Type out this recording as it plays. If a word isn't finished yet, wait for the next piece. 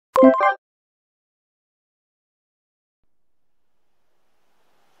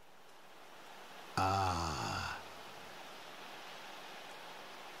Ah.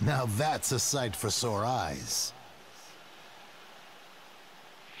 Now that's a sight for sore eyes.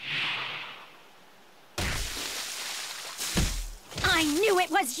 I knew it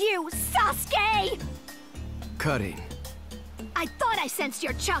was you, Sasuke! Cutting. I thought I sensed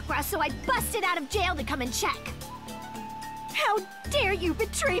your chakra, so I busted out of jail to come and check. How dare you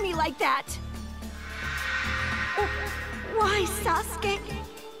betray me like that? Why, Sasuke?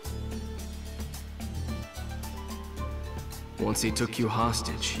 Once he took you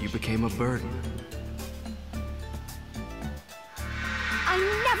hostage, you became a burden. I'm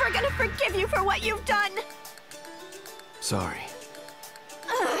never gonna forgive you for what you've done! Sorry.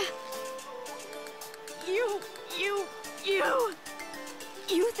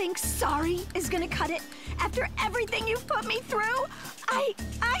 You think sorry is gonna cut it after everything you've put me through?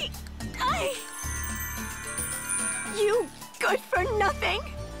 You good for nothing?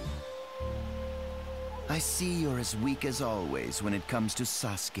 I see you're as weak as always when it comes to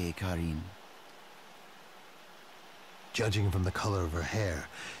Sasuke, Karin. Judging from the color of her hair,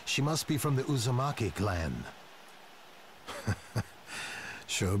 she must be from the Uzumaki clan.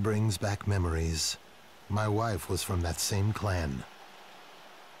 Sure brings back memories. My wife was from that same clan.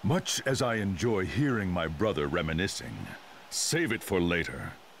 Much as I enjoy hearing my brother reminiscing, save it for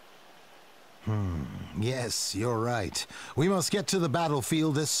later. Yes, you're right. We must get to the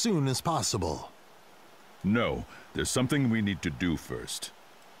battlefield as soon as possible. No, there's something we need to do first.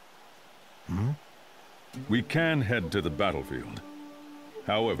 We can head to the battlefield.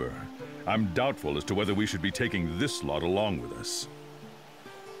 However, I'm doubtful as to whether we should be taking this lot along with us.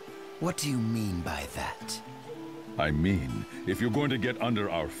 What do you mean by that? I mean, if you're going to get under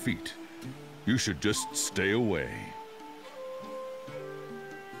our feet, you should just stay away.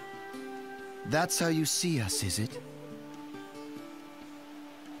 That's how you see us, is it?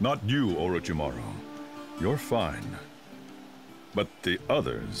 Not you, Orochimaru. You're fine. But the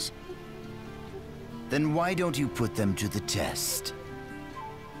others... Then why don't you put them to the test?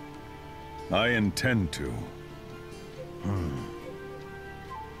 I intend to.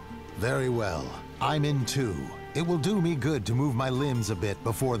 Very well. I'm in too. It will do me good to move my limbs a bit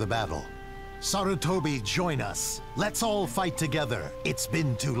before the battle. Sarutobi, join us. Let's all fight together. It's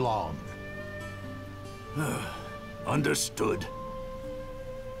been too long. Understood.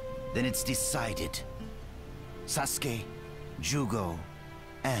 Then it's decided. Sasuke, Jugo,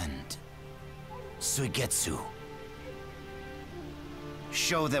 and Suigetsu.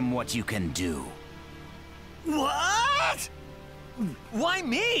 Show them what you can do. What? Why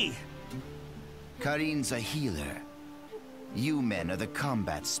me? Karin's a healer. You men are the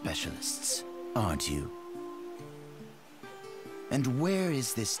combat specialists, aren't you? And where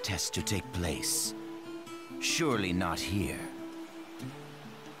is this test to take place? Surely not here.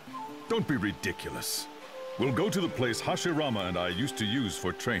 Don't be ridiculous. We'll go to the place Hashirama and I used to use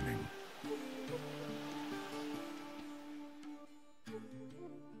for training.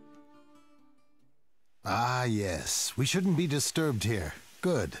 Ah, yes. We shouldn't be disturbed here.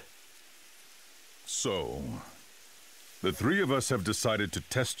 Good. So, the three of us have decided to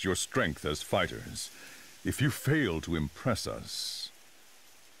test your strength as fighters. If you fail to impress us...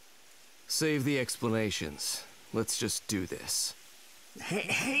 Save the explanations. Let's just do this.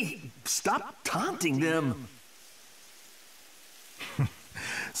 Hey, stop taunting them.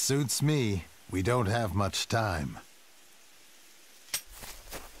 Suits me. We don't have much time.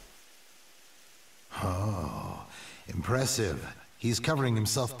 Oh, impressive. He's covering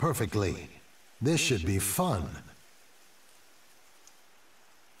himself perfectly. This should be fun.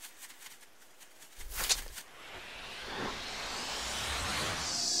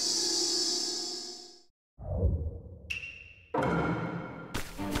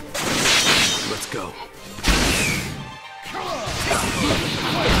 Let's go.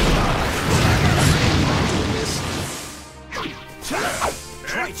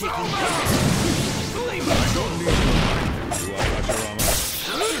 Try taking I don't need you. You are Hashirama.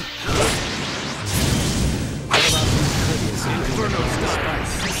 Inferno style.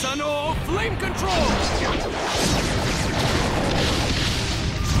 Susanoo flame control.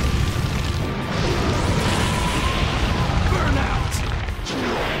 Burn out.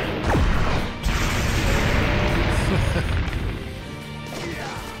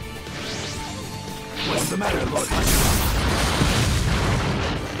 What's the matter, Lord Hashirama?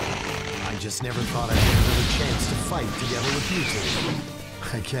 I just never thought I'd get another chance to fight together with you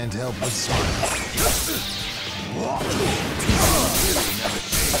two. I can't help but smile.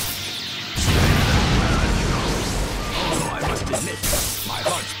 Although I must admit, my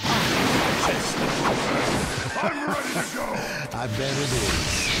heart's pounding. I bet it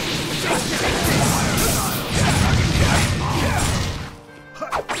is.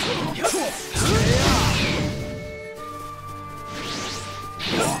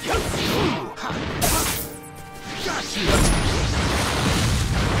 Got you!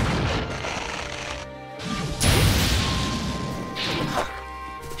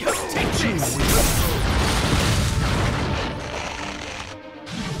 Take this!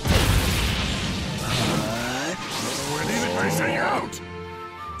 I say you're out!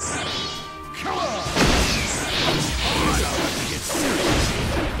 Come on!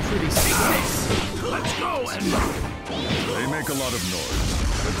 Pretty serious. Let's go and... They make a lot of noise,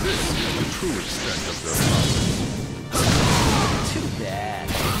 but this is the true extent of their power. Too bad.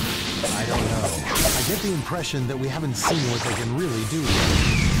 I don't know. I get the impression that we haven't seen what they can really do yet.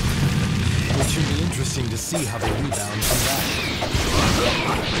 It should be interesting to see how they rebound from that.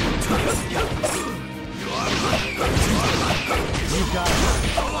 You've got it.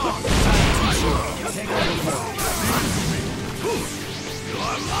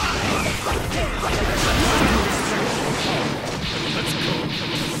 Let's go.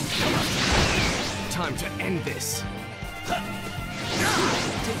 Time to end this.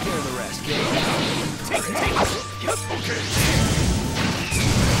 Take care of the rest, kid. Take. Okay.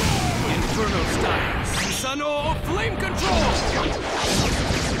 Inferno style. Susanoo flame control.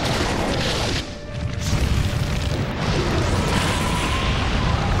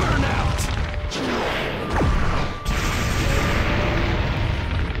 Burn out.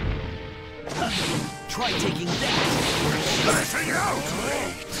 Try taking that. Let's hang out!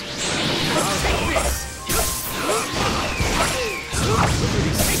 I'll take this.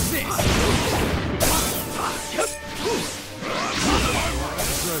 Take this.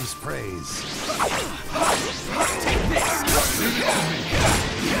 Deserves praise. Take this.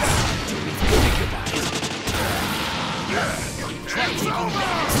 Think about it. Try taking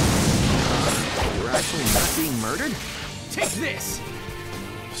that. We're actually not being murdered? Take this.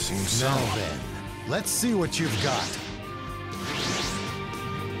 Seems so. Now then, let's see what you've got.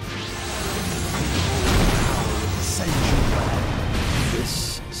 Senju Plan. This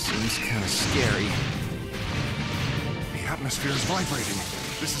seems kind of scary. The atmosphere is vibrating.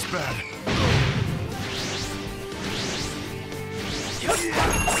 This is bad.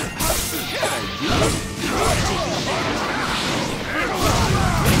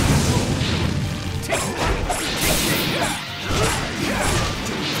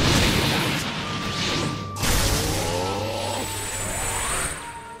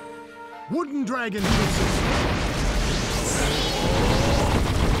 Wooden Dragon pieces.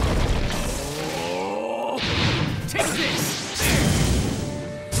 Take this!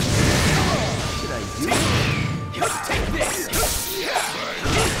 Should I do it? Take this!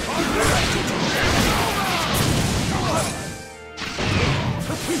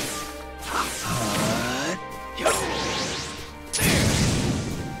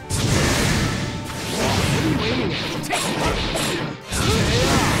 Waiting at? Take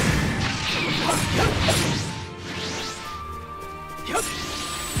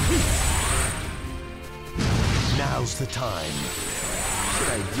Now's the time. Should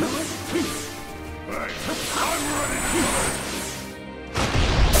I do it? Right. I'm ready to go!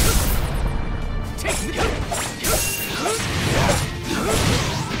 Take this!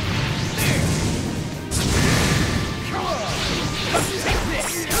 Come on! Take this!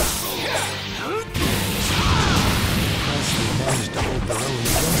 They managed to hold their own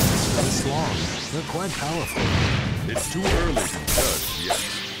against us for this long. They're quite powerful. It's too early to judge yet.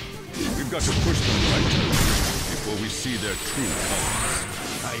 We've got to push them right to it before we see their true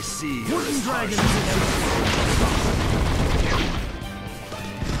colors. I see. Wooden Dragon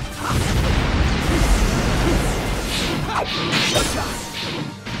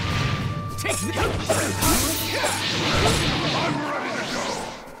Take this! I'm ready to go!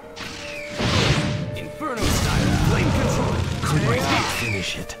 Inferno style flame control. Could Right not here.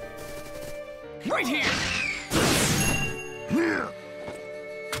 finish it. Right here.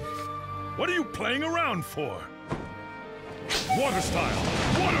 What are you playing around for? Water style!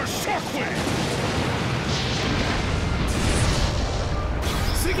 Water shockwave!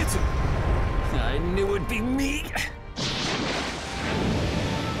 Sugetsu! I knew it'd be me!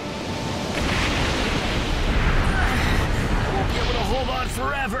 Won't be able to hold on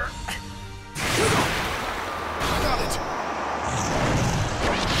forever! Got it!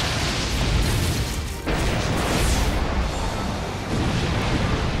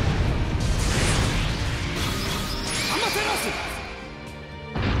 Amaterasu!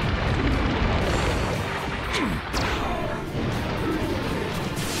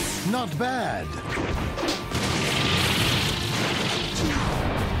 Not bad.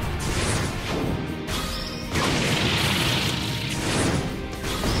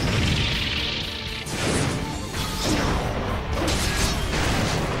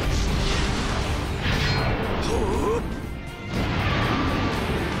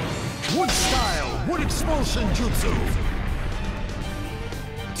 Expulsion Jutsu!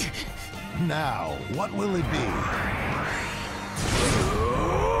 Now, what will it be?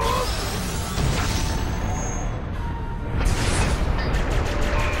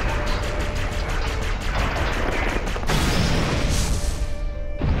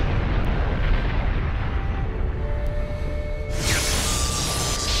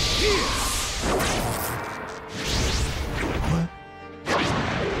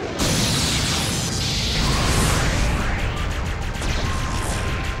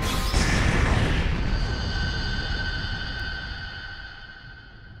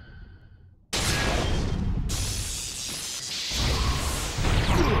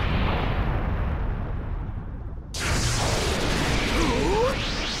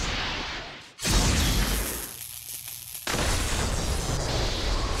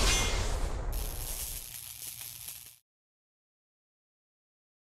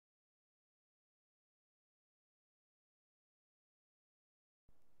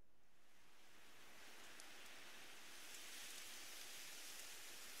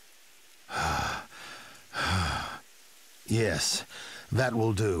 Yes, that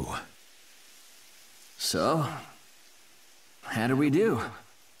will do. So, how do we do?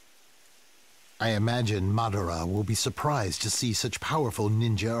 I imagine Madara will be surprised to see such powerful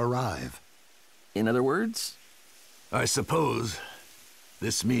ninja arrive. In other words? I suppose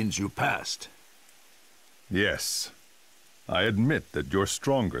this means you passed. Yes. I admit that you're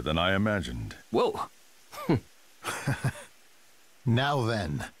stronger than I imagined. Whoa! Now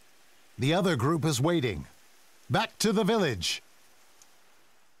then, the other group is waiting. Back to the village!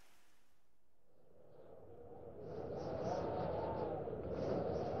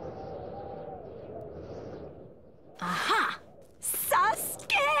 Aha!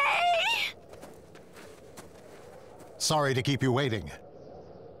 Sasuke! Sorry to keep you waiting.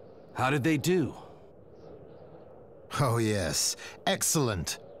 How did they do? Oh yes,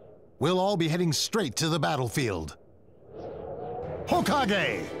 excellent. We'll all be heading straight to the battlefield.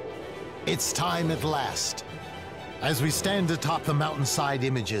 Hokage! It's time at last. As we stand atop the mountainside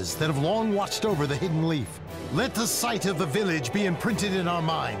images that have long watched over the hidden leaf, let the sight of the village be imprinted in our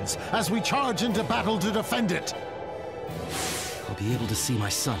minds as we charge into battle to defend it. I'll be able to see my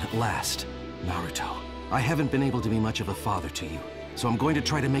son at last. Naruto, I haven't been able to be much of a father to you, so I'm going to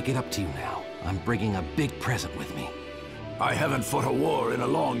try to make it up to you now. I'm bringing a big present with me. I haven't fought a war in a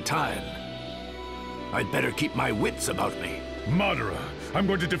long time. I'd better keep my wits about me. Madara, I'm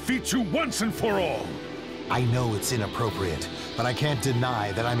going to defeat you once and for all! I know it's inappropriate, but I can't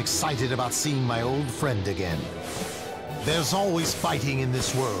deny that I'm excited about seeing my old friend again. There's always fighting in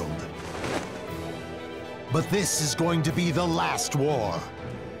this world. But this is going to be the last war.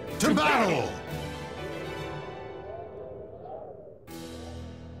 To battle!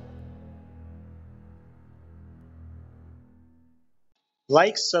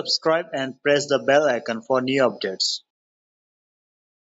 Like, subscribe and press the bell icon for new updates.